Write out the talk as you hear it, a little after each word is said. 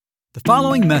The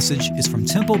following message is from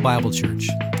Temple Bible Church.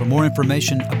 For more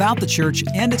information about the church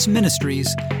and its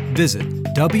ministries, visit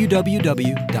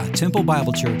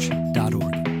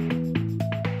www.templebiblechurch.org.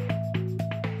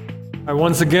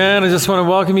 Once again, I just want to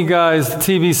welcome you guys to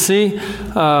TBC.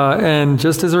 And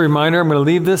just as a reminder, I'm going to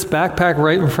leave this backpack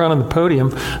right in front of the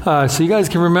podium so you guys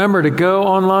can remember to go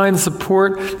online,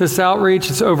 support this outreach.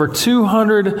 It's over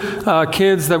 200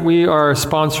 kids that we are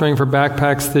sponsoring for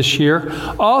backpacks this year.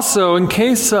 Also, in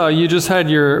case you just had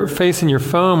your face in your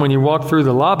phone when you walked through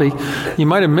the lobby, you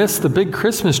might have missed the big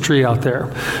Christmas tree out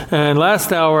there. And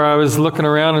last hour, I was looking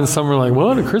around and some were like,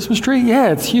 what, a Christmas tree?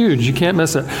 Yeah, it's huge. You can't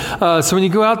miss it. So when you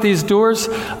go out these doors,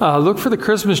 look for the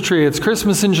Christmas tree. It's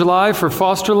Christmas in July for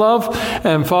Foster Love,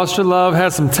 and Foster Love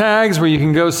has some tags where you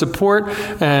can go support,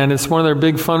 and it's one of their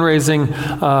big fundraising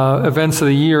events of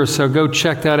the year, so go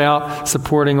check that out,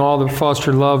 supporting all that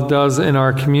Foster Love does in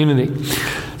our community.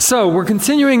 So we're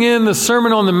continuing in the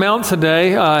Sermon on the Mount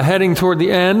today, heading toward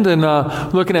the end and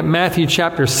looking at Matthew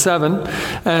chapter 7,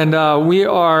 and we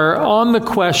are on the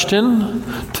question,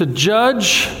 to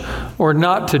judge or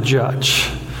not to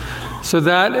judge. So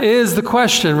that is the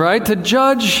question, right? To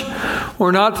judge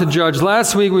or not to judge.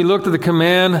 Last week we looked at the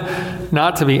command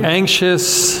not to be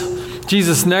anxious.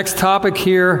 Jesus' next topic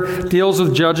here deals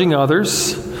with judging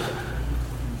others.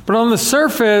 But on the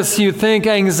surface, you think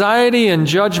anxiety and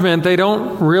judgment, they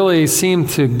don't really seem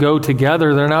to go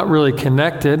together. They're not really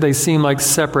connected. They seem like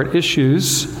separate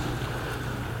issues.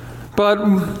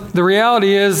 But the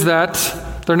reality is that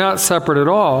they're not separate at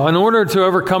all. In order to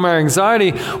overcome our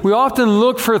anxiety, we often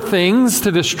look for things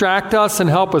to distract us and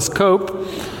help us cope.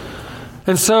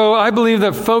 And so I believe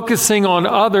that focusing on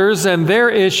others and their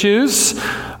issues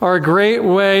are a great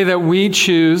way that we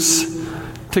choose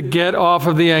to get off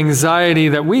of the anxiety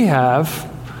that we have.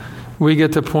 We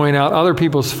get to point out other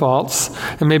people's faults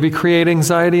and maybe create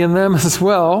anxiety in them as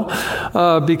well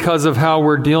because of how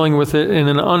we're dealing with it in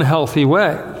an unhealthy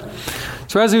way.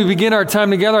 So as we begin our time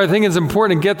together, I think it's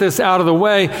important to get this out of the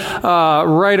way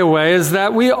right away, is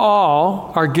that we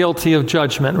all are guilty of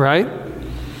judgment, right?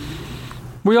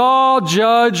 We all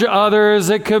judge others.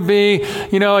 It could be,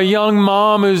 a young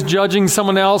mom who's judging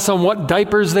someone else on what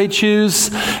diapers they choose.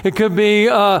 It could be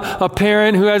a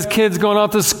parent who has kids going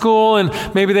off to school and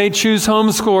maybe they choose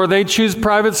homeschool or they choose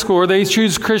private school or they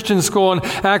choose Christian school and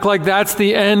act like that's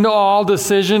the end-all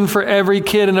decision for every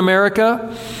kid in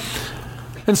America.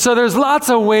 And so there's lots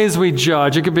of ways we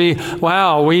judge. It could be,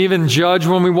 wow, we even judge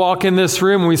when we walk in this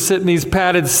room and we sit in these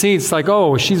padded seats like,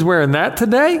 oh, she's wearing that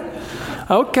today?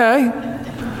 Okay.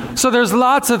 So there's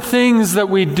lots of things that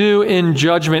we do in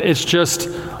judgment. It's just,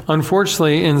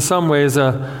 unfortunately, in some ways,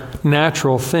 a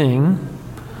natural thing.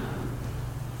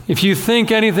 If you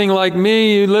think anything like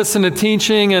me, you listen to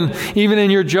teaching, and even in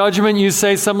your judgment, you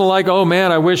say something like, oh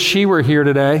man, I wish she were here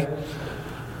today.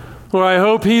 Or I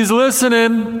hope he's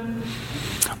listening.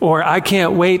 Or I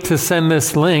can't wait to send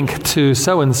this link to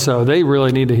so-and-so. They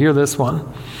really need to hear this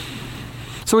one.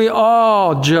 So we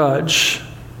all judge.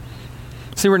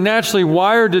 See, we're naturally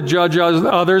wired to judge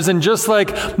others, and just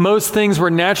like most things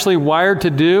we're naturally wired to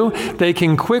do, they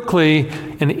can quickly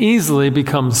and easily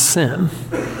become sin.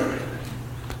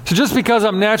 So just because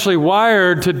I'm naturally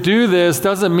wired to do this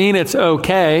doesn't mean it's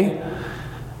okay.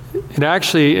 It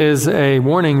actually is a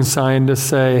warning sign to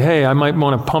say, hey, I might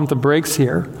want to pump the brakes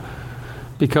here,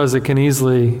 because it can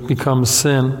easily become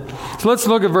sin. So let's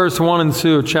look at verse 1 and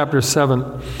 2 of chapter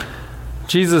 7.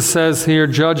 Jesus says here,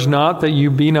 judge not that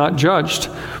you be not judged.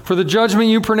 For the judgment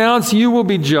you pronounce, you will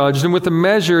be judged, and with the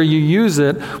measure you use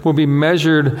it will be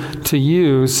measured to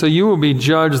you. So you will be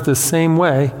judged the same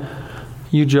way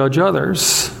you judge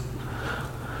others.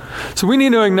 So we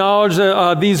need to acknowledge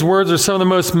that these words are some of the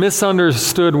most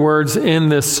misunderstood words in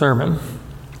this sermon.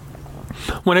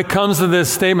 When it comes to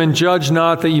this statement, judge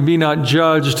not that you be not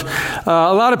judged,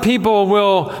 a lot of people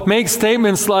will make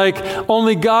statements like,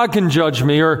 only God can judge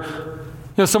me, or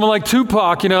someone like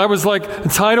Tupac, that was like the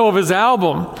title of his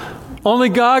album, only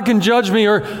God can judge me,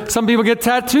 or some people get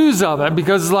tattoos of it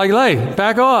because it's like, hey,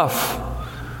 back off.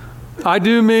 I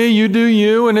do me, you do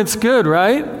you, and it's good,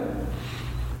 right?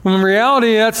 When in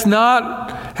reality, that's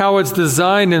not how it's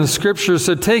designed in Scripture.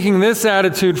 So taking this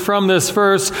attitude from this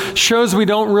verse shows we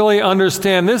don't really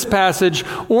understand this passage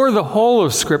or the whole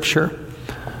of Scripture.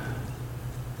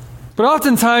 But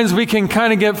oftentimes we can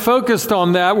kind of get focused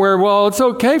on that where, well, it's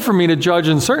okay for me to judge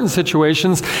in certain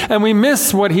situations, and we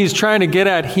miss what he's trying to get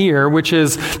at here, which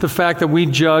is the fact that we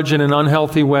judge in an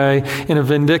unhealthy way, in a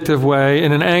vindictive way,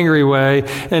 in an angry way,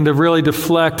 and to really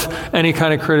deflect any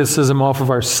kind of criticism off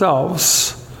of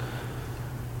ourselves.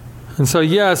 And so,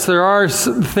 yes, there are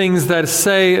things that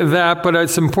say that, but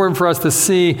it's important for us to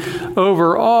see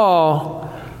overall,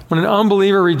 when an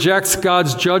unbeliever rejects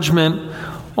God's judgment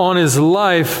on his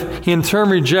life, he in turn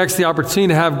rejects the opportunity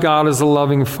to have God as a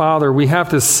loving Father. We have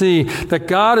to see that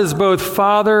God is both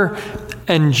Father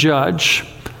and Judge.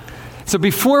 So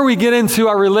before we get into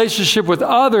our relationship with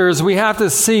others, we have to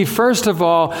see, first of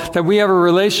all, that we have a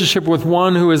relationship with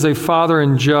one who is a Father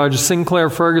and Judge. Sinclair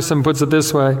Ferguson puts it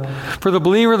this way: for the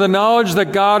believer, the knowledge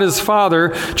that God is Father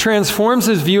transforms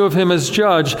his view of him as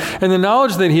Judge, and the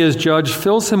knowledge that he is Judge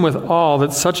fills him with awe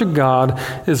that such a God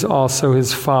is also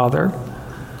his Father.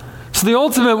 So the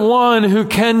ultimate one who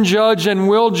can judge and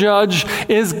will judge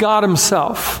is God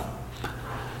himself.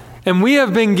 And we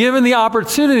have been given the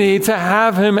opportunity to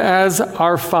have him as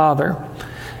our Father.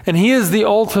 And he is the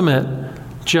ultimate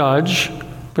judge,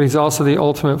 but he's also the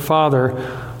ultimate Father.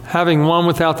 Having one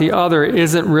without the other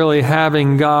isn't really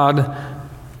having God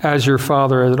as your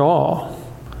Father at all.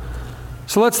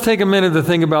 So let's take a minute to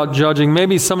think about judging.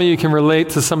 Maybe some of you can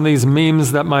relate to some of these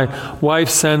memes that my wife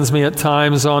sends me at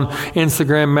times on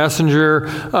Instagram Messenger.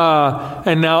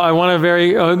 And now I want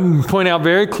to point out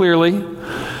very clearly,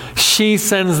 she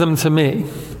sends them to me.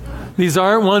 These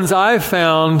aren't ones I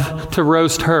found to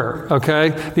roast her,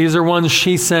 okay? These are ones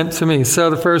she sent to me. So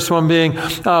the first one being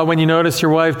when you notice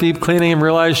your wife deep cleaning and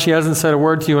realize she hasn't said a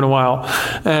word to you in a while,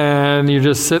 and you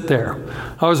just sit there.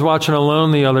 I was watching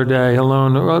Alone the other day,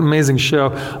 Alone, amazing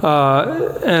show,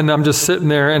 and I'm just sitting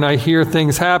there and I hear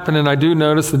things happen, and I do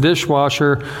notice the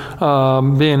dishwasher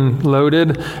being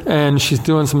loaded, and she's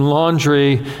doing some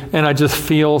laundry, and I just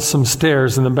feel some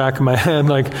stares in the back of my head,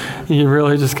 like, you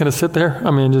really just going to sit there? I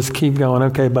mean, just keep going.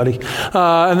 Okay, buddy.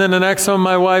 And then the next one,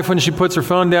 my wife, when she puts her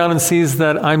phone down and sees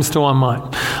that I'm still on mine.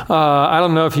 I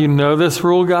don't know if you know this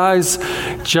rule, guys.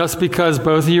 Just because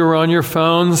both of you are on your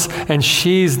phones and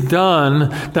she's done,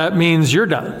 that means you're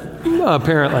done,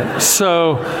 apparently.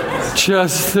 So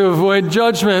just to avoid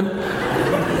judgment,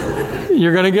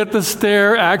 you're going to get the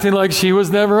stare acting like she was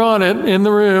never on it in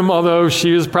the room, although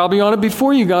she was probably on it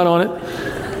before you got on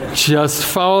it. Just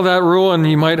follow that rule and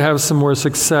you might have some more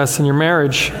success in your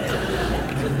marriage.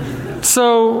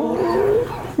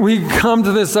 So we come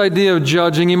to this idea of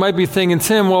judging. You might be thinking,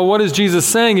 Tim, well, what is Jesus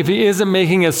saying if he isn't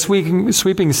making a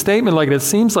sweeping statement like it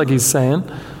seems like he's saying,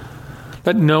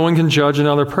 that no one can judge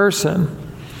another person?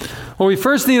 What we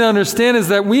first need to understand is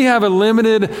that we have a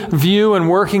limited view and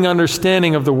working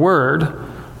understanding of the word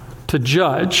to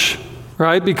judge,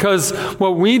 right? Because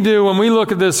what we do when we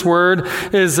look at this word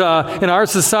is, in our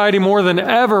society more than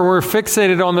ever, we're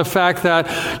fixated on the fact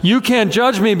that you can't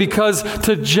judge me, because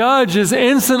to judge is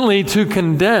instantly to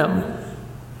condemn.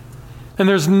 And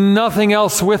there's nothing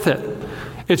else with it.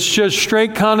 It's just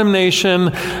straight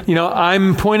condemnation. You know,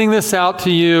 I'm pointing this out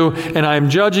to you, and I'm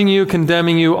judging you,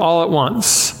 condemning you all at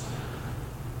once.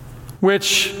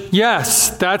 Which, yes,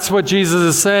 that's what Jesus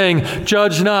is saying.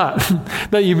 Judge not,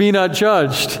 that you be not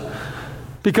judged.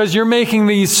 Because you're making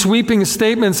these sweeping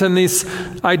statements and this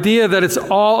idea that it's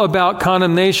all about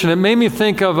condemnation. It made me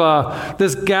think of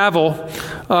this gavel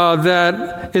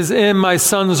that is in my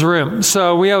son's room.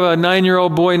 So we have a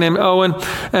 9-year-old boy named Owen,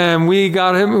 and we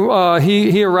got him,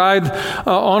 he arrived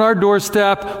on our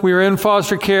doorstep. We were in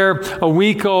foster care, a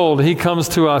week old. He comes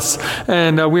to us,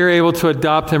 and we were able to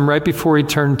adopt him right before he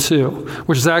turned 2,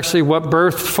 which is actually what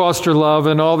birthed Foster Love,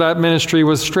 and all that ministry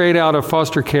was straight out of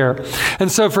foster care.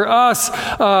 And so for us,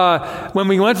 when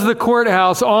we went to the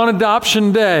courthouse on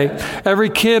adoption day, every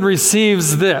kid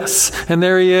receives this. And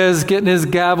there he is getting his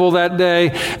gavel that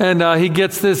day, and he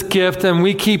gets this gift, and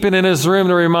we keep it in his room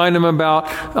to remind him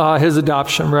about his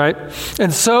adoption, right?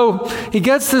 And so he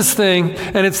gets this thing,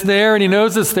 and it's there, and he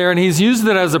knows it's there, and he's used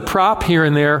it as a prop here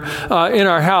and there in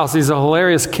our house. He's a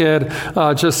hilarious kid,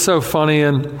 just so funny.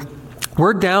 And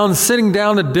we're sitting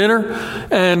down to dinner,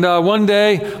 and one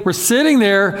day we're sitting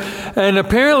there, and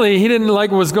apparently he didn't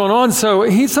like what was going on, so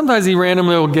sometimes he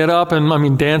randomly will get up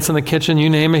and, dance in the kitchen, you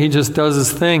name it, he just does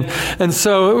his thing. And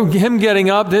so him getting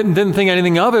up didn't think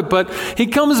anything of it, but he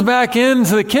comes back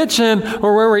into the kitchen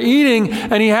or where we're eating,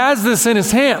 and he has this in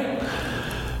his hand.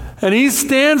 And he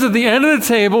stands at the end of the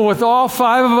table with all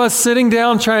 5 of us sitting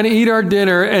down trying to eat our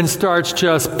dinner, and starts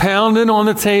just pounding on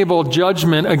the table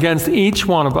judgment against each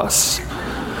one of us.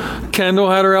 Kendall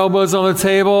had her elbows on the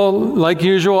table, like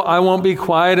usual. I won't be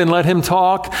quiet and let him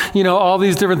talk. You know, all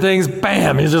these different things.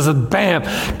 Bam! He's just bam!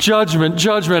 Judgment.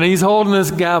 And he's holding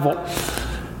this gavel.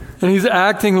 And he's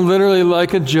acting literally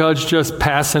like a judge, just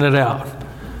passing it out.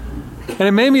 And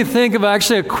it made me think of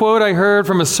actually a quote I heard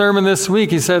from a sermon this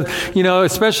week. He said,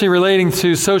 especially relating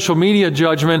to social media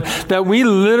judgment, that we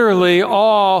literally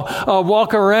all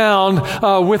walk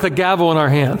around with a gavel in our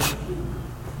hand.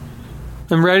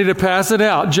 and ready to pass it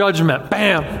out. Judgment.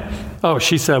 Bam. Oh,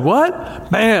 she said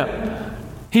what? Bam.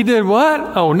 He did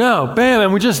what? Oh, no. Bam.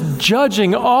 And we're just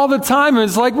judging all the time.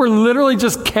 It's like we're literally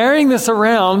just carrying this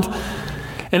around.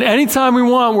 And anytime we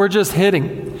want, we're just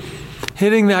hitting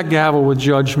that gavel with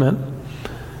judgment.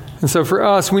 And so for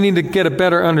us, we need to get a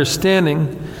better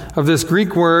understanding of this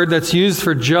Greek word that's used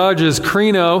for judge is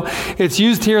krino. It's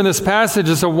used here in this passage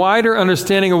as a wider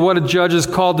understanding of what a judge is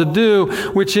called to do,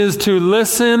 which is to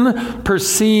listen,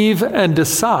 perceive, and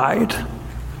decide.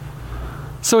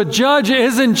 So a judge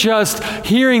isn't just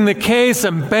hearing the case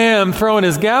and bam, throwing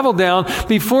his gavel down.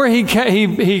 Before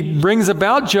he brings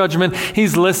about judgment,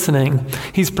 he's listening,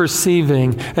 he's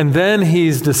perceiving, and then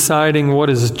he's deciding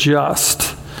what is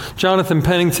just. Jonathan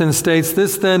Pennington states,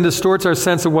 this then distorts our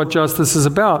sense of what justice is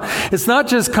about. It's not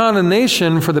just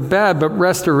condemnation for the bad, but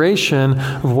restoration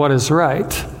of what is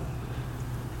right.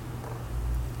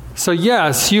 So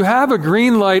yes, you have a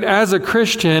green light as a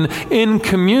Christian in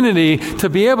community to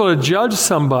be able to judge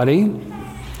somebody,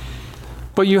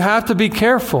 but you have to be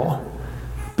careful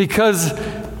because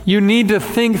you need to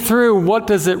think through what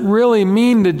does it really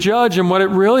mean to judge, and what it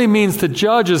really means to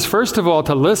judge is, first of all,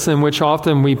 to listen, which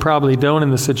often we probably don't in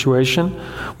the situation.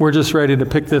 We're just ready to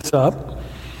pick this up.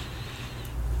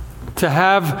 To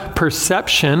have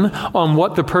perception on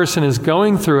what the person is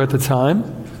going through at the time,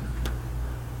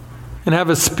 and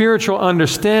have a spiritual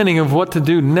understanding of what to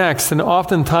do next. And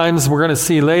oftentimes, we're going to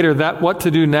see later that what to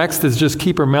do next is just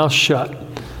keep our mouth shut.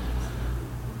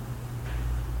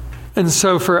 And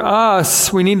so for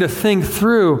us, we need to think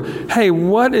through, hey,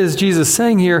 what is Jesus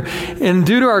saying here? And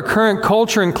due to our current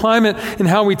culture and climate and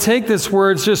how we take this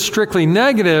word just strictly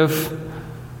negative,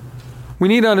 we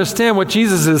need to understand what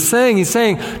Jesus is saying. He's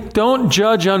saying, don't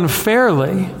judge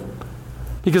unfairly.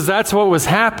 Because that's what was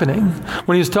happening.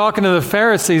 When he was talking to the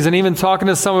Pharisees and even talking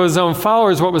to some of his own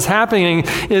followers, what was happening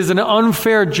is an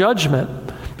unfair judgment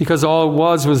because all it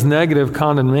was negative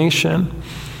condemnation.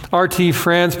 R.T.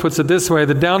 France puts it this way: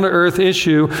 the down-to-earth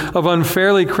issue of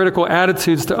unfairly critical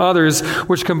attitudes to others,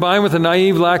 which combined with a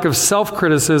naive lack of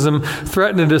self-criticism,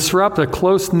 threaten to disrupt a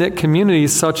close-knit community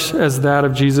such as that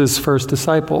of Jesus' first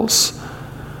disciples.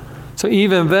 So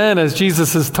even then, as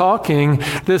Jesus is talking,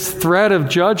 this threat of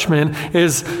judgment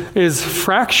is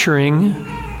fracturing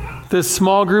this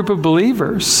small group of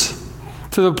believers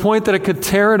to the point that it could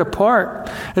tear it apart.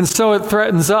 And so it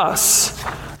threatens us,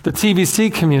 the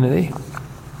TBC community.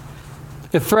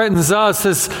 It threatens us.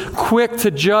 This quick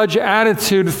to judge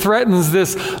attitude threatens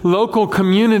this local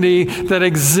community that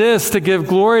exists to give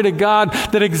glory to God,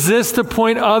 that exists to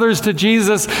point others to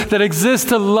Jesus, that exists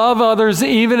to love others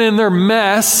even in their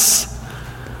mess.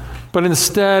 But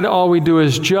instead, all we do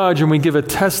is judge, and we give a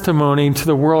testimony to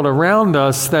the world around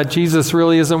us that Jesus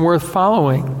really isn't worth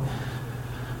following.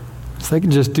 So they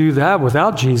can just do that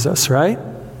without Jesus, right?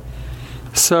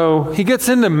 So he gets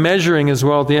into measuring as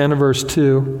well at the end of verse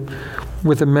 2.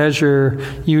 With a measure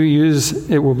you use,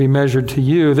 it will be measured to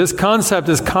you. This concept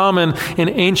is common in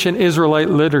ancient Israelite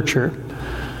literature.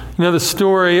 You know the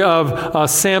story of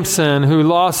Samson who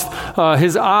lost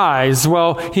his eyes.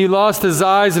 Well, he lost his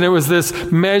eyes, and it was this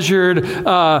measured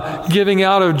giving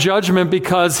out of judgment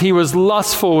because he was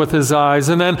lustful with his eyes.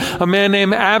 And then a man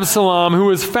named Absalom who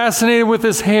was fascinated with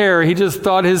his hair. He just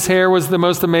thought his hair was the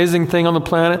most amazing thing on the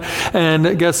planet.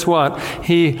 And guess what?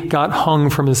 He got hung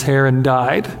from his hair and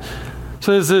died.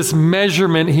 So there's this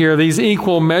measurement here, these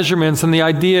equal measurements, and the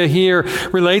idea here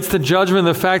relates to judgment,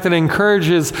 the fact that it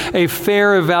encourages a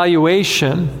fair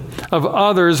evaluation of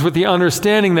others with the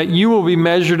understanding that you will be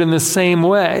measured in the same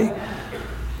way.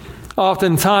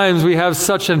 Oftentimes we have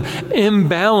such an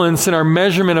imbalance in our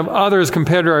measurement of others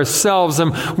compared to ourselves,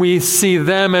 and we see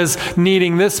them as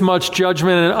needing this much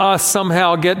judgment and us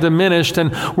somehow get diminished,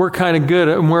 and we're kind of good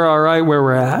and we're all right where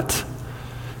we're at.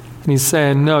 And he's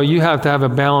saying, no, you have to have a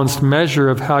balanced measure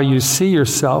of how you see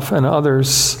yourself and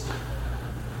others.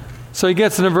 So he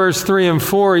gets into verse 3 and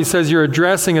 4. He says, you're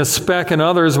addressing a speck in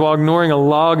others while ignoring a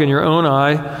log in your own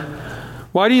eye.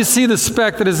 Why do you see the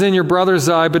speck that is in your brother's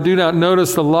eye, but do not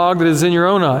notice the log that is in your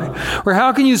own eye? Or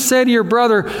how can you say to your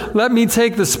brother, let me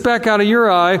take the speck out of your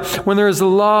eye, when there is a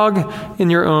log in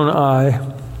your own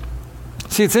eye?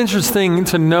 See, it's interesting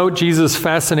to note Jesus'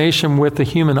 fascination with the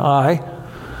human eye.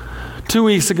 2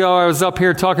 weeks ago, I was up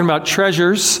here talking about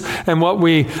treasures and what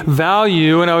we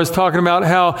value, and I was talking about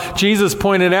how Jesus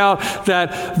pointed out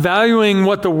that valuing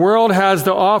what the world has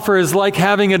to offer is like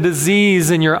having a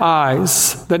disease in your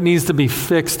eyes that needs to be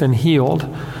fixed and healed.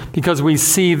 because we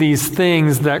see these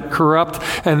things that corrupt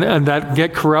and that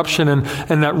get corruption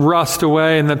and that rust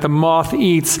away and that the moth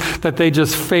eats, that they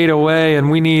just fade away, and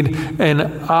we need an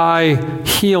eye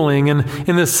healing. And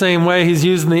in the same way, he's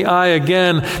using the eye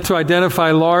again to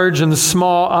identify large and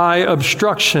small eye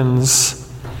obstructions.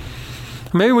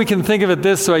 Maybe we can think of it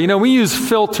this way. We use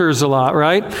filters a lot,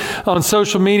 right? On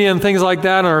social media and things like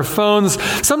that, on our phones.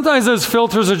 Sometimes those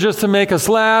filters are just to make us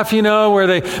laugh, where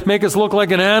they make us look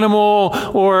like an animal,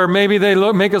 or maybe they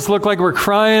make us look like we're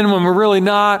crying when we're really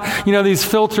not. These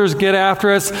filters get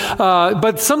after us.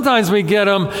 But sometimes we get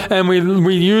them and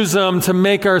we use them to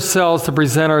make ourselves, to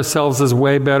present ourselves as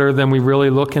way better than we really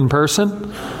look in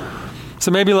person. So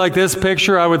maybe like this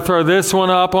picture, I would throw this one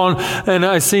up on, and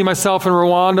I see myself in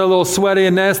Rwanda, a little sweaty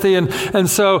and nasty, and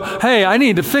so, hey, I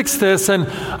need to fix this, and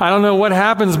I don't know what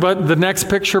happens, but the next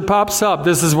picture pops up.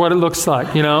 This is what it looks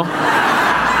like,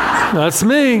 That's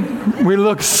me. We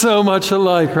look so much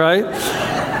alike, right?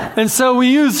 And so we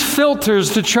use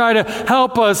filters to try to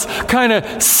help us kind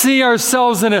of see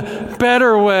ourselves in a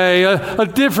better way, a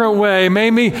different way,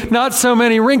 maybe not so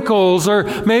many wrinkles, or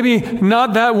maybe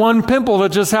not that one pimple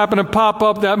that just happened to pop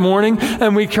up that morning,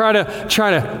 and we try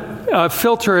to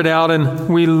filter it out, and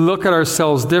we look at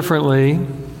ourselves differently.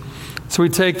 So we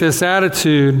take this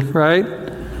attitude, right?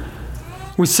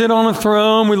 We sit on a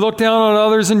throne, we look down on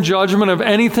others in judgment of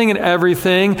anything and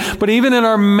everything, but even in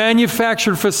our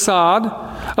manufactured facade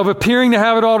of appearing to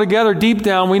have it all together, deep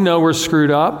down we know we're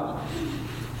screwed up.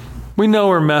 We know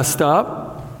we're messed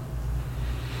up.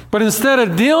 But instead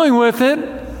of dealing with it,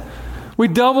 we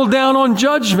double down on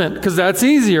judgment, because that's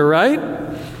easier, right?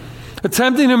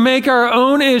 Attempting to make our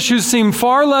own issues seem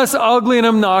far less ugly and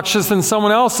obnoxious than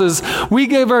someone else's, we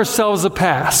give ourselves a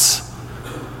pass.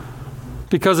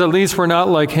 Because at least we're not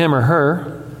like him or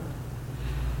her.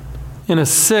 In a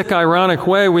sick, ironic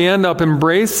way, we end up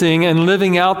embracing and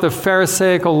living out the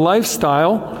Pharisaical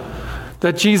lifestyle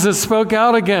that Jesus spoke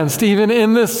out against, even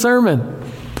in this sermon.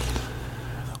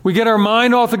 We get our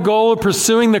mind off the goal of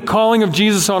pursuing the calling of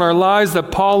Jesus on our lives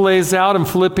that Paul lays out in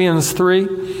Philippians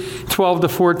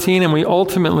 3:12-14, and we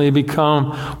ultimately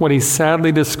become what he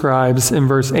sadly describes in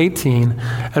verse 18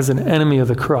 as an enemy of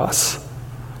the cross.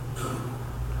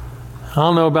 I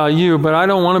don't know about you, but I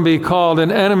don't want to be called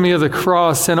an enemy of the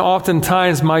cross, and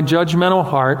oftentimes my judgmental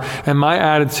heart and my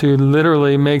attitude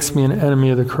literally makes me an enemy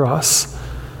of the cross.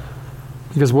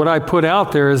 Because what I put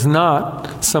out there is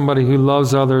not somebody who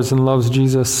loves others and loves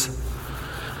Jesus.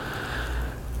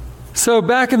 So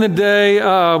back in the day,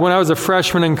 when I was a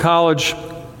freshman in college,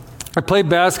 I played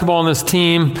basketball on this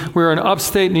team. We were in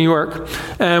upstate New York,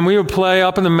 and we would play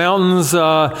up in the mountains,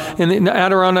 in the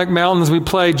Adirondack Mountains. We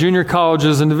played junior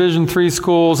colleges and Division III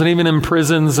schools, and even in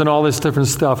prisons and all this different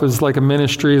stuff. It was like a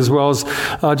ministry as well as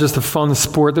just a fun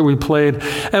sport that we played.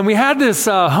 And we had this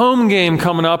home game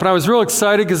coming up, and I was real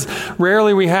excited because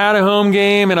rarely we had a home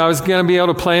game, and I was going to be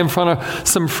able to play in front of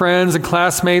some friends and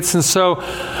classmates. And so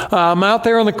I'm out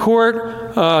there on the court.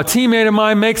 A teammate of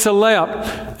mine makes a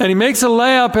layup. And he makes a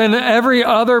layup, and every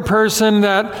other person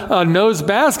that knows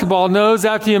basketball knows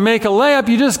after you make a layup,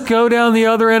 you just go down the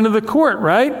other end of the court,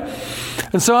 right?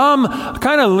 And so I'm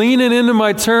kind of leaning into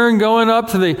my turn, going up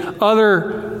to the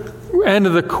other end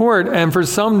of the court, and for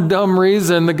some dumb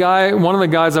reason, one of the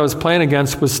guys I was playing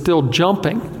against was still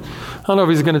jumping. I don't know if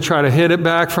he's going to try to hit it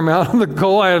back from out of the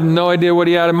goal. I have no idea what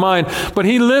he had in mind. But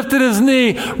he lifted his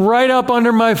knee right up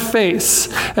under my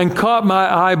face and caught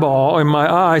my eyeball in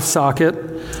my eye socket.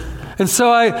 And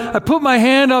so I put my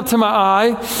hand up to my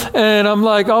eye, and I'm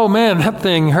like, oh man, that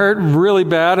thing hurt really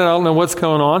bad, and I don't know what's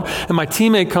going on. And my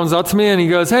teammate comes up to me, and he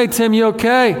goes, hey, Tim, you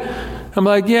okay? I'm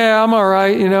like, yeah, I'm all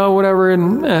right, whatever.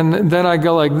 And then I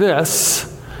go like this.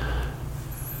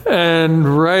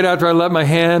 And right after I let my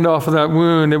hand off of that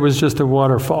wound, it was just a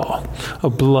waterfall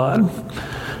of blood.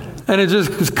 And it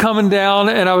just was coming down,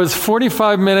 and I was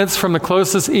 45 minutes from the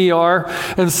closest ER.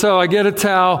 And so I get a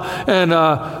towel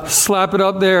and slap it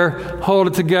up there, hold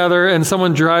it together, and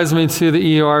someone drives me to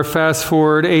the ER. Fast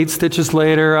forward, 8 stitches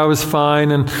later, I was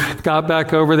fine and got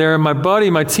back over there. And my buddy,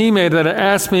 my teammate that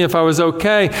asked me if I was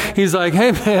okay, he's like,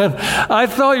 hey man, I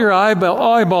thought your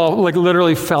eyeball like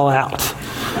literally fell out.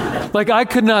 Like I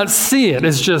could not see it.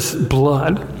 It's just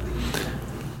blood.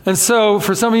 And so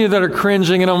for some of you that are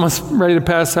cringing and almost ready to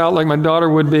pass out like my daughter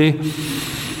would be,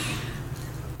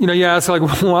 you ask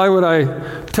like, why would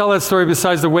I tell that story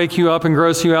besides to wake you up and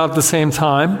gross you out at the same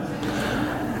time?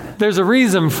 There's a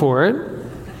reason for it.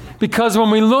 Because when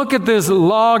we look at this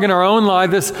log in our own life,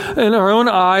 this in our own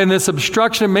eye, and this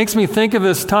obstruction, it makes me think of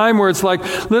this time where it's like,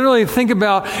 literally think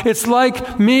about, it's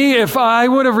like me if I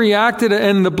would have reacted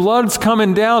and the blood's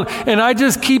coming down and I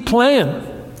just keep playing.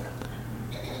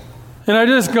 And I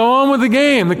just go on with the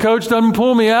game. The coach doesn't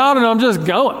pull me out, and I'm just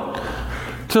going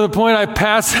to the point I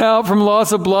pass out from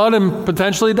loss of blood and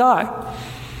potentially die.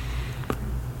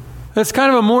 It's kind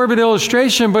of a morbid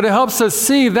illustration, but it helps us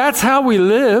see that's how we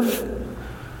live.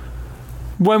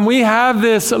 When we have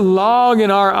this log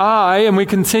in our eye and we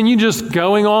continue just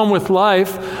going on with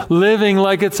life, living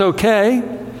like it's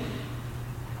okay,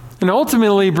 and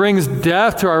ultimately brings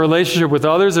death to our relationship with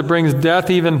others. It brings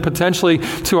death even potentially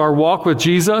to our walk with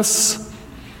Jesus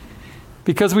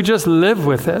because we just live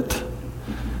with it.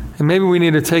 And maybe we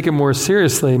need to take it more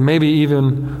seriously, maybe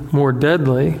even more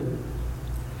deadly.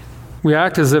 We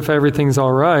act as if everything's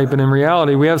all right, but in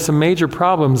reality, we have some major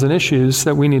problems and issues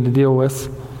that we need to deal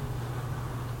with.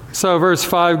 So verse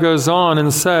 5 goes on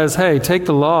and says, hey, take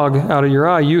the log out of your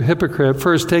eye, you hypocrite.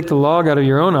 First take the log out of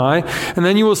your own eye, and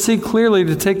then you will see clearly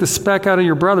to take the speck out of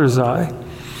your brother's eye.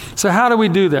 So how do we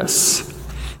do this?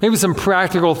 Maybe some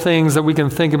practical things that we can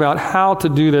think about how to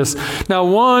do this. Now,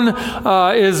 one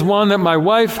is one that my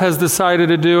wife has decided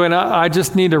to do, and I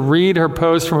just need to read her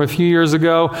post from a few years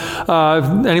ago.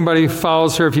 If anybody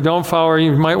follows her, if you don't follow her,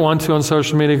 you might want to on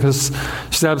social media because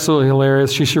she's absolutely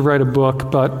hilarious. She should write a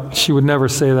book, but she would never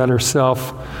say that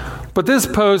herself. But this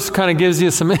post kind of gives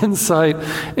you some insight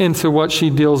into what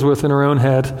she deals with in her own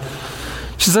head.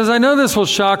 She says, I know this will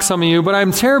shock some of you, but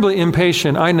I'm terribly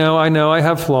impatient. I know, I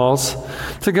have flaws.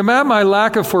 To combat my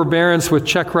lack of forbearance with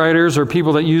check writers or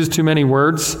people that use too many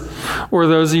words, or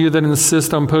those of you that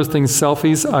insist on posting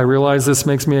selfies, I realize this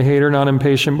makes me a hater, not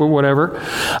impatient, but whatever.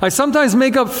 I sometimes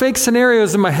make up fake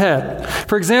scenarios in my head.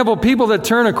 For example, people that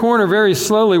turn a corner very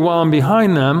slowly while I'm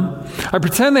behind them. I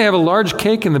pretend they have a large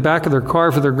cake in the back of their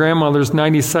car for their grandmother's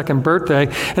 92nd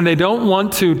birthday, and they don't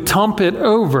want to tump it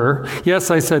over. Yes,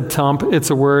 I said tump.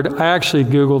 It's a word. I actually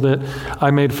Googled it.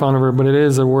 I made fun of her, but it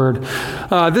is a word.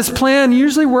 This plan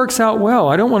usually works out well.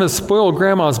 I don't want to spoil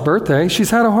Grandma's birthday. She's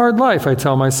had a hard life, I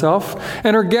tell myself,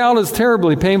 and her gout is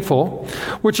terribly painful,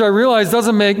 which I realize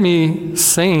doesn't make me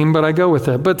sane, but I go with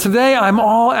it. But today, I'm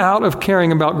all out of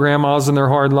caring about grandmas and their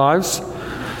hard lives.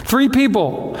 3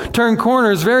 people turned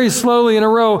corners very slowly in a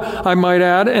row, I might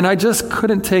add, and I just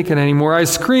couldn't take it anymore. I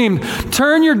screamed,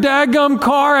 turn your dadgum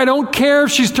car. I don't care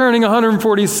if she's turning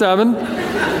 147.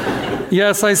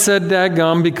 Yes, I said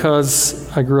dadgum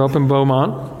because I grew up in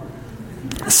Beaumont.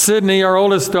 Sydney, our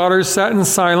oldest daughter, sat in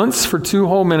silence for 2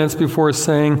 whole minutes before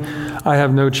saying, I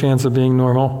have no chance of being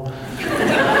normal.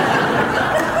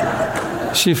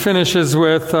 She finishes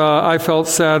with, I felt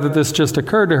sad that this just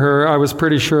occurred to her. I was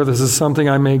pretty sure this is something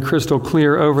I made crystal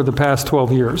clear over the past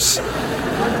 12 years.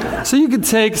 So you could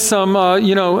take some,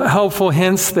 helpful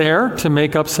hints there to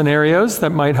make up scenarios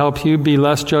that might help you be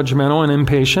less judgmental and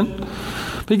impatient.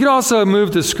 But you could also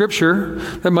move to Scripture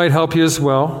that might help you as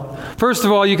well. First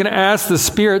of all, you can ask the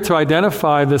Spirit to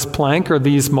identify this plank or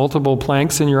these multiple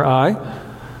planks in your eye.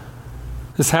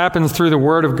 This happens through the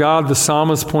Word of God. The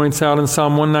psalmist points out in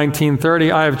Psalm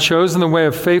 119:30, I have chosen the way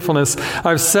of faithfulness.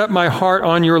 I've set my heart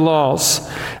on your laws.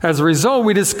 As a result,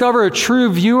 we discover a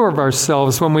true view of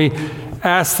ourselves when we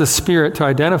ask the Spirit to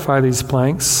identify these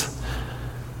planks.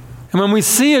 And when we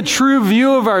see a true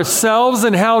view of ourselves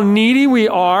and how needy we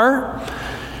are,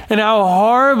 and how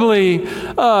horribly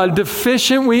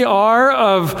deficient we are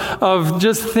of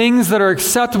just things that are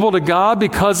acceptable to God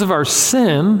because of our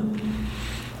sin,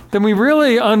 then we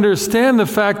really understand the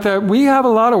fact that we have a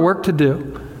lot of work to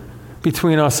do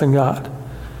between us and God.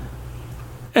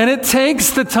 And it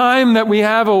takes the time that we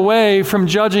have away from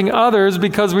judging others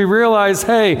because we realize,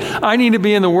 hey, I need to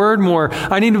be in the Word more.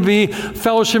 I need to be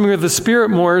fellowshipping with the Spirit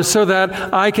more so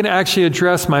that I can actually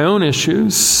address my own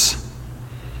issues.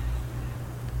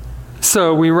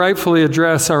 So we rightfully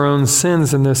address our own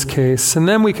sins in this case, and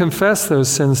then we confess those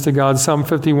sins to God. Psalm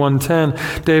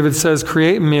 51:10, David says,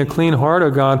 create in me a clean heart, O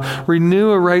God. Renew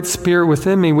a right spirit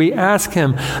within me. We ask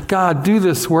him, God, do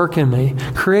this work in me.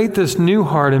 Create this new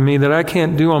heart in me that I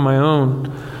can't do on my own.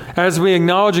 As we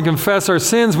acknowledge and confess our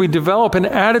sins, we develop an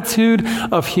attitude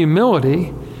of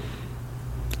humility.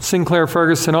 Sinclair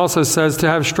Ferguson also says to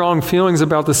have strong feelings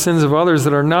about the sins of others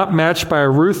that are not matched by a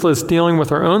ruthless dealing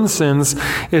with our own sins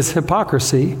is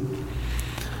hypocrisy.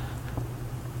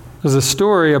 There's a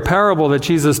story, a parable that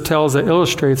Jesus tells that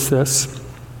illustrates this.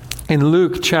 In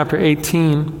Luke chapter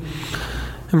 18,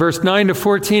 in verse 9 to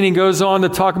 14, he goes on to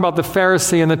talk about the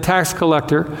Pharisee and the tax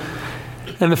collector.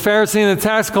 And the Pharisee and the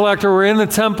tax collector were in the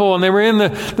temple, and they were in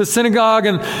the synagogue,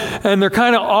 and they're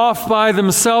kind of off by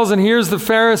themselves. And here's the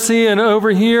Pharisee, and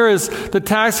over here is the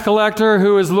tax collector,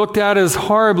 who is looked at as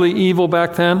horribly evil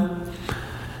back then.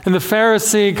 And the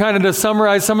Pharisee, kind of to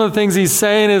summarize some of the things he's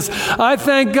saying is, I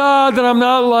thank God that I'm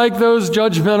not like those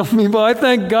judgmental people. I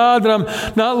thank God that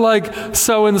I'm not like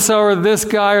so-and-so or this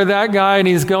guy or that guy. And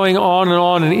he's going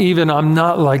on. And even I'm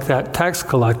not like that tax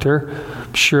collector.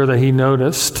 I'm sure that he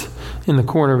noticed in the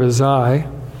corner of his eye.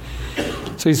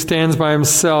 So he stands by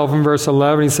himself in verse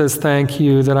 11. He says, thank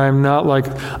you that I'm not like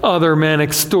other men,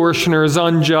 extortioners,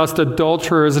 unjust,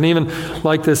 adulterers, and even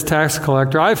like this tax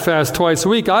collector. I fast twice a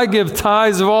week. I give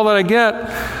tithes of all that I get.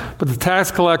 But the tax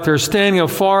collector, standing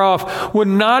afar off, would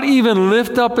not even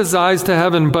lift up his eyes to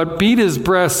heaven, but beat his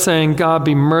breast, saying, God,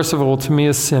 be merciful to me,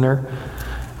 a sinner.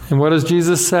 And what does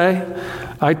Jesus say?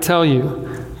 I tell you,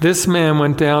 this man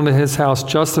went down to his house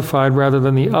justified rather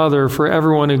than the other, for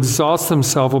everyone who exalts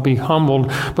himself will be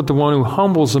humbled, but the one who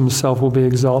humbles himself will be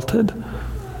exalted.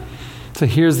 So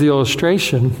here's the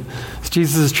illustration.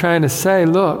 Jesus is trying to say,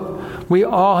 look, we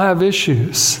all have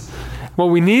issues. What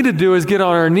we need to do is get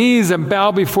on our knees and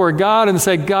bow before God and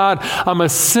say, God, I'm a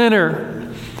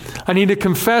sinner. I need to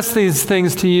confess these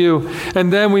things to you.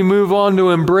 And then we move on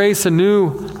to embrace a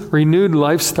new renewed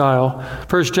lifestyle.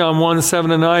 1 John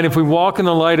 1:7-9, if we walk in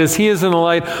the light as he is in the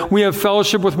light, we have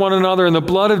fellowship with one another, and the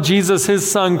blood of Jesus,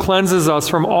 his son, cleanses us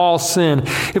from all sin.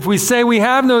 If we say we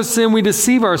have no sin, we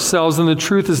deceive ourselves, and the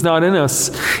truth is not in us.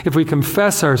 If we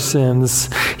confess our sins,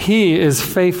 he is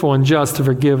faithful and just to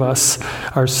forgive us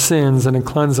our sins and to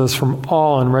cleanse us from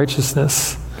all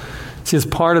unrighteousness. See, as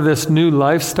part of this new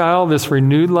lifestyle, this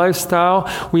renewed lifestyle,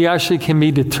 we actually can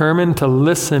be determined to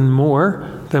listen more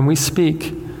than we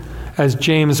speak. As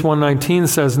James 1:19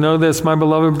 says, know this, my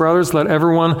beloved brothers, let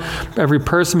every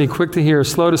person be quick to hear,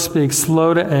 slow to speak,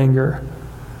 slow to anger.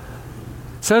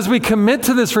 So as we commit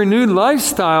to this renewed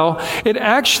lifestyle, it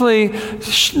actually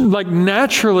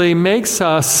naturally makes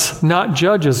us not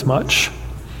judge as much.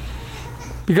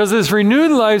 Because this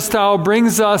renewed lifestyle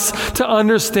brings us to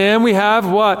understand we have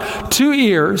what? 2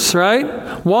 ears, right?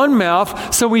 1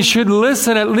 mouth, so we should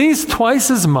listen at least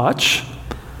twice as much.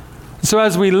 So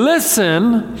as we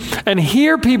listen and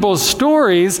hear people's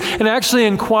stories and actually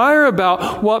inquire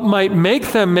about what might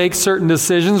make them make certain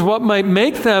decisions, what might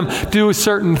make them do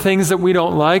certain things that we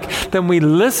don't like, then we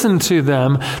listen to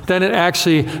them, then it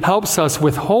actually helps us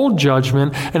withhold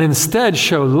judgment and instead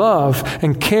show love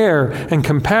and care and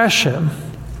compassion.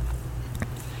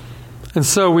 And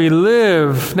so we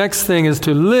live, next thing is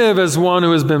to live as one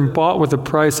who has been bought with a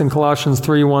price in Colossians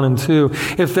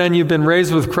 3:1-2. If then you've been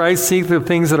raised with Christ, seek the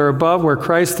things that are above where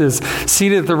Christ is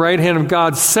seated at the right hand of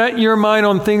God. Set your mind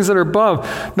on things that are above,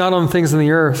 not on things in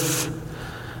the earth.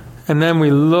 And then we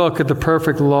look at the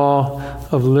perfect law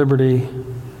of liberty.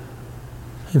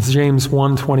 It's James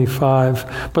 1:25.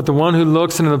 But the one who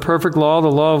looks into the perfect law, the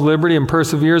law of liberty, and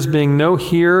perseveres, being no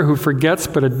hearer who forgets,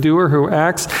 but a doer who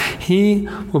acts, he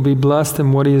will be blessed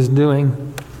in what he is doing.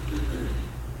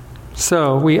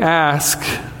 So we ask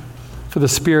for the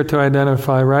Spirit to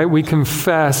identify, right? We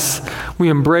confess. We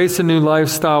embrace a new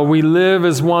lifestyle. We live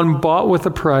as one bought with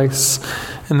a price.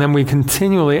 And then we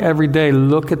continually, every day,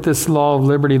 look at this law of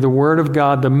liberty, the Word of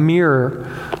God, the mirror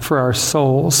for our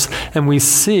souls. And we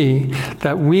see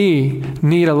that we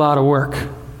need a lot of work.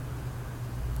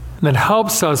 And that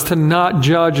helps us to not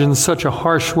judge in such a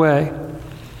harsh way.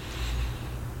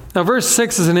 Now, verse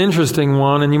 6 is an interesting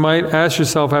one, and you might ask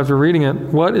yourself after reading it,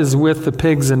 what is with the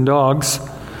pigs and dogs?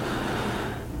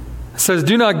 It says,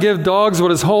 do not give dogs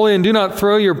what is holy, and do not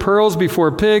throw your pearls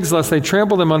before pigs, lest they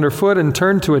trample them underfoot and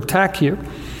turn to attack you.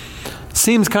 It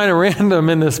seems kind of random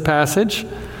in this passage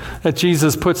that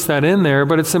Jesus puts that in there,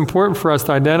 but it's important for us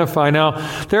to identify. Now,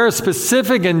 there are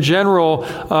specific and general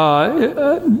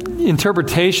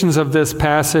interpretations of this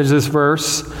passage, this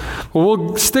verse.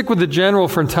 We'll stick with the general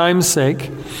for time's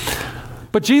sake.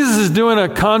 But Jesus is doing a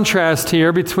contrast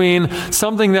here between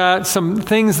some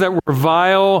things that were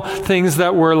vile, things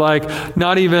that were like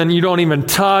you don't even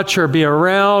touch or be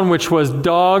around, which was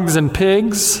dogs and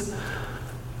pigs.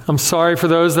 I'm sorry for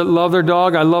those that love their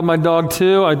dog. I love my dog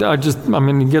too.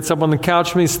 He gets up on the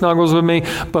couch with me, snuggles with me.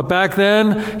 But back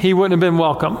then, he wouldn't have been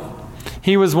welcome.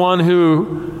 He was one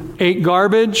who ate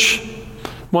garbage,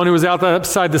 one who was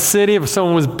outside the city if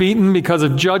someone was beaten because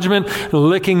of judgment,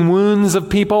 licking wounds of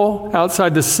people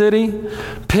outside the city.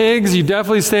 Pigs, you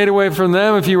definitely stayed away from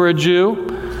them if you were a Jew.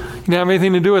 You didn't have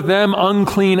anything to do with them,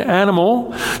 unclean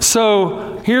animal.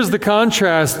 So here's the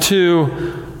contrast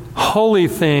to holy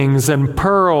things and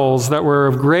pearls that were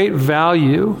of great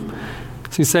value.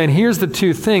 So he's saying, here's the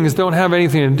 2 things, don't have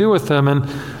anything to do with them. And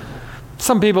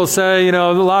some people say,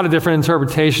 a lot of different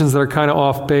interpretations that are kind of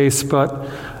off base, but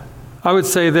I would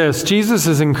say this: Jesus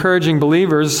is encouraging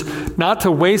believers not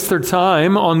to waste their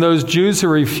time on those Jews who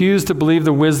refuse to believe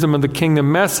the wisdom of the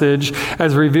kingdom message,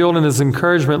 as revealed in his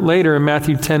encouragement later in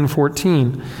Matthew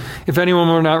 10:14. If anyone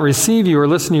will not receive you or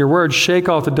listen to your words, shake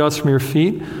off the dust from your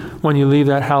feet when you leave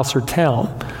that house or town.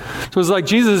 So it's like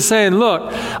Jesus is saying,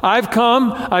 look, I've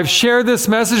come, I've shared this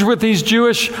message with these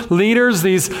Jewish leaders,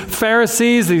 these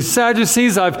Pharisees, these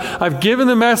Sadducees. I've given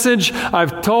the message,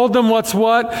 I've told them what's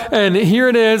what, and here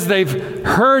it is. They've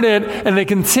heard it, and they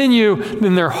continue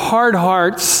in their hard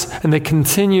hearts, and they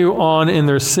continue on in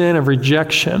their sin of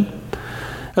rejection.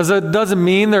 As it doesn't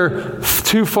mean they're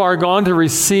too far gone to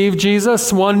receive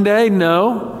Jesus one day,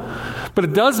 no. But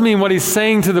it does mean what he's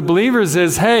saying to the believers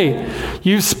is, hey,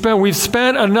 we've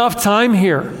spent enough time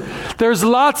here. There's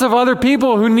lots of other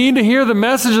people who need to hear the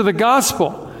message of the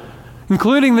gospel,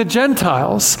 including the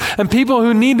Gentiles, and people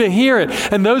who need to hear it.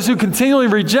 And those who continually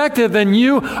reject it, then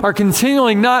you are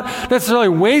continually not necessarily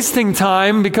wasting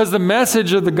time, because the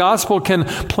message of the gospel can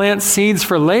plant seeds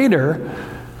for later.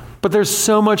 But there's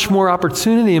so much more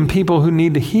opportunity in people who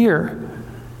need to hear,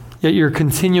 yet you're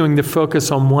continuing to focus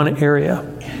on one area.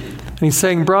 And he's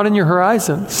saying, broaden your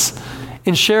horizons.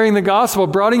 In sharing the gospel,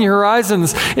 broaden your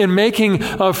horizons in making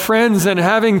friends and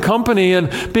having company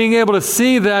and being able to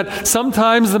see that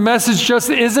sometimes the message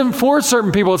just isn't for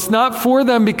certain people. It's not for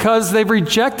them because they've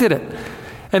rejected it.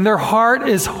 And their heart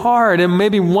is hard, and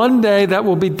maybe one day that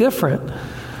will be different.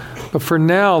 But for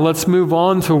now, let's move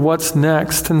on to what's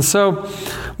next. And so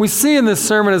we see in this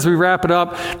sermon, as we wrap it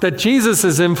up, that Jesus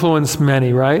has influenced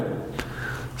many, right?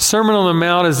 Sermon on the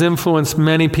Mount has influenced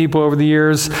many people over the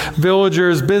years.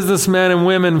 Villagers, businessmen and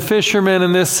women, fishermen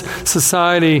in this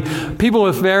society, people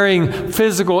with varying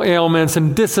physical ailments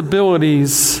and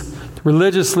disabilities,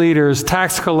 religious leaders,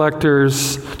 tax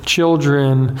collectors,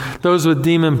 children, those with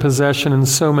demon possession, and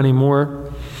so many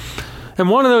more.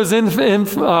 And one of those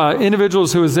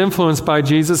individuals who was influenced by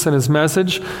Jesus and his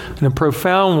message in a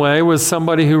profound way was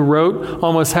somebody who wrote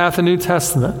almost half the New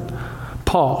Testament,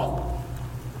 Paul.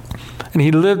 And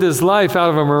he lived his life out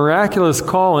of a miraculous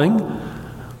calling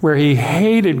where he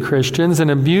hated Christians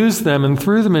and abused them and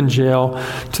threw them in jail,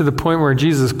 to the point where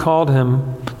Jesus called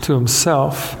him to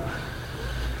himself.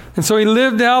 And so he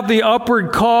lived out the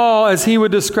upward call, as he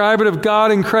would describe it, of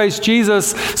God in Christ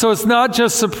Jesus. So it's not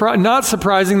just not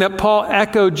surprising that Paul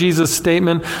echoed Jesus'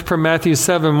 statement from Matthew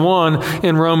 7:1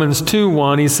 in Romans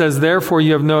 2:1. He says, "Therefore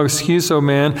you have no excuse, O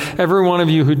man, every one of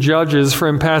you who judges, for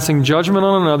in passing judgment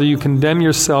on another you condemn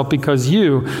yourself, because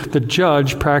you, the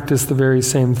judge, practice the very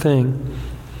same thing."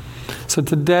 So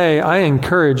today I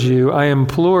encourage you, I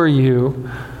implore you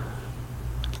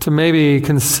to maybe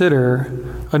consider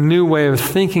a new way of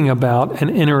thinking about and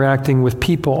interacting with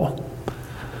people.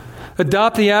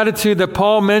 Adopt the attitude that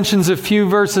Paul mentions a few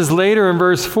verses later in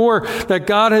verse 4, that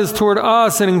God has toward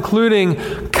us, and including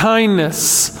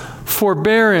kindness,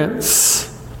 forbearance,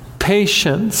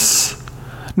 patience,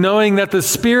 knowing that the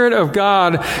Spirit of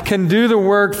God can do the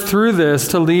work through this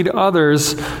to lead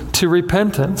others to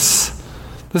repentance.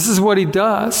 This is what he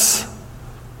does.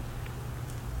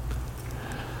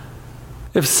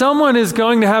 If someone is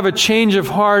going to have a change of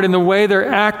heart in the way they're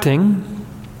acting,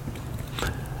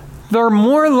 they're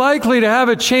more likely to have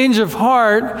a change of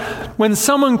heart when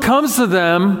someone comes to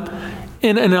them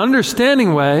in an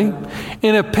understanding way,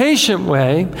 in a patient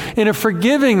way, in a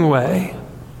forgiving way,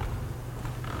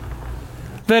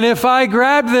 than if I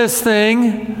grab this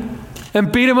thing and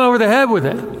beat him over the head with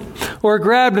it, or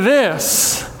grab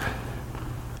this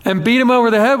and beat him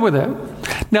over the head with it.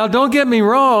 Now, don't get me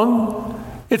wrong.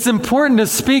 It's important to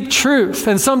speak truth,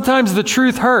 and sometimes the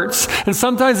truth hurts, and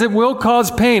sometimes it will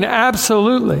cause pain,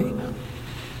 absolutely.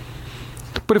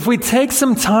 But if we take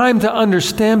some time to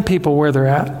understand people where they're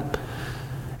at,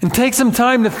 and take some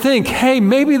time to think, hey,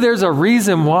 maybe there's a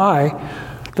reason why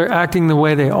they're acting the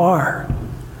way they are,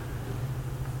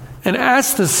 and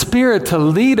ask the Spirit to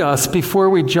lead us before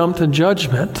we jump to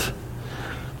judgment,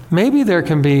 maybe there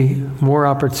can be more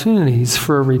opportunities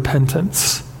for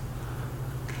repentance.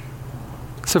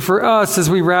 So for us, as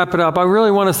we wrap it up, I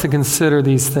really want us to consider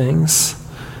these things.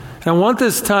 And I want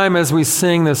this time, as we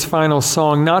sing this final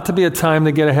song, not to be a time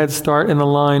to get a head start in the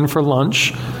line for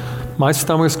lunch. My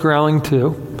stomach's growling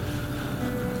too.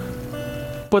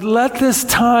 But let this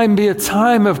time be a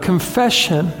time of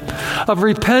confession, of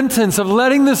repentance, of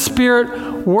letting the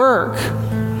Spirit work.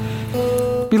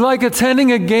 Be like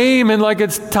attending a game and like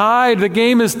it's tied, the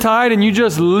game is tied, and you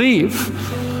just leave.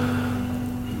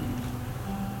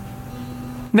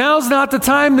 Now's not the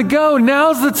time to go.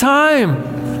 Now's the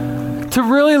time to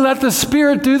really let the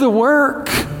Spirit do the work.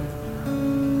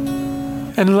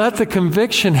 And let the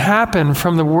conviction happen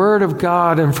from the Word of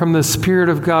God and from the Spirit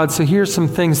of God. So here's some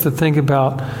things to think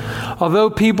about. Although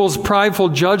people's prideful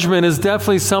judgment is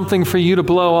definitely something for you to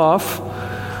blow off,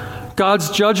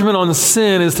 God's judgment on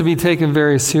sin is to be taken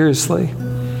very seriously.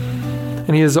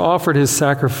 And He has offered His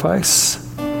sacrifice.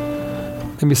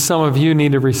 Maybe some of you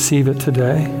need to receive it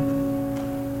today.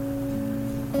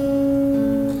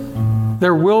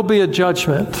 There will be a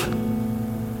judgment.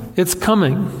 It's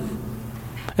coming.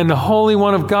 And the Holy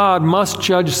One of God must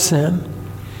judge sin.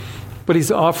 But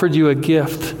He's offered you a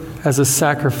gift as a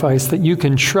sacrifice that you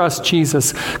can trust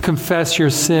Jesus, confess your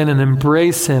sin, and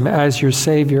embrace Him as your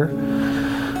Savior.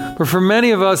 But for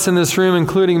many of us in this room,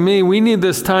 including me, we need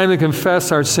this time to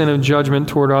confess our sin of judgment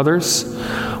toward others.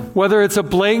 Whether it's a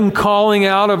blatant calling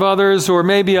out of others or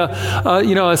maybe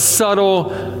a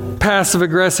subtle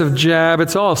passive-aggressive jab,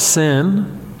 it's all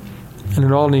sin. And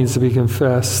it all needs to be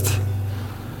confessed.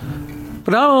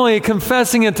 But not only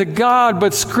confessing it to God,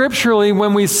 but scripturally,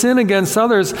 when we sin against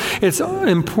others, it's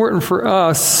important for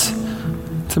us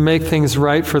to make things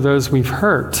right for those we've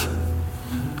hurt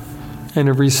and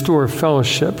to restore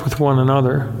fellowship with one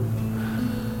another.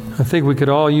 I think we could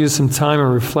all use some time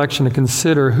of reflection to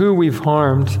consider who we've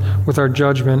harmed with our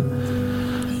judgment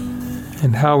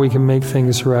and how we can make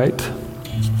things right.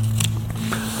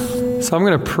 So I'm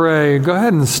going to pray. Go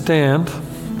ahead and stand.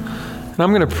 And I'm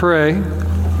going to pray.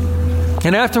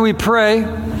 And after we pray,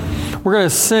 we're going to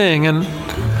sing. And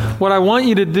what I want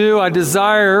you to do, I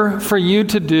desire for you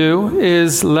to do,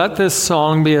 is let this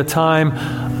song be a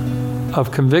time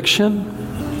of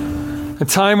conviction. A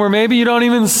time where maybe you don't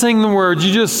even sing the words.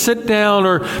 You just sit down,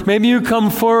 or maybe you come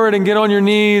forward and get on your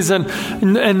knees and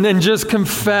just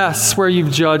confess where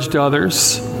you've judged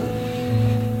others.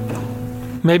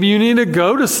 Maybe you need to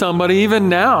go to somebody even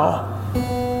now.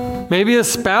 Maybe a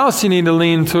spouse you need to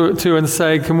lean to and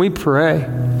say, can we pray?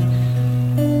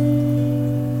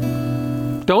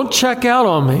 Don't check out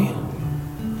on me.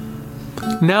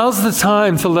 Now's the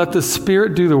time to let the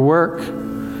Spirit do the work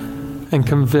and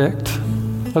convict.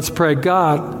 Let's pray.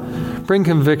 God, bring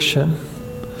conviction.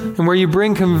 And where you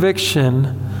bring conviction,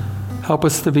 help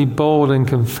us to be bold in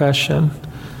confession.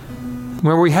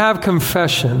 Where we have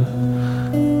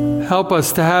confession, help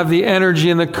us to have the energy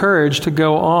and the courage to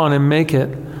go on and make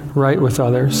it right with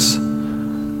others.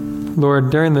 Lord,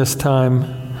 during this time,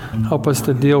 help us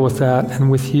to deal with that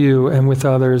and with you and with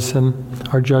others and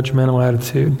our judgmental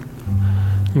attitude.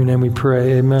 In your name we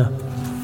pray, amen.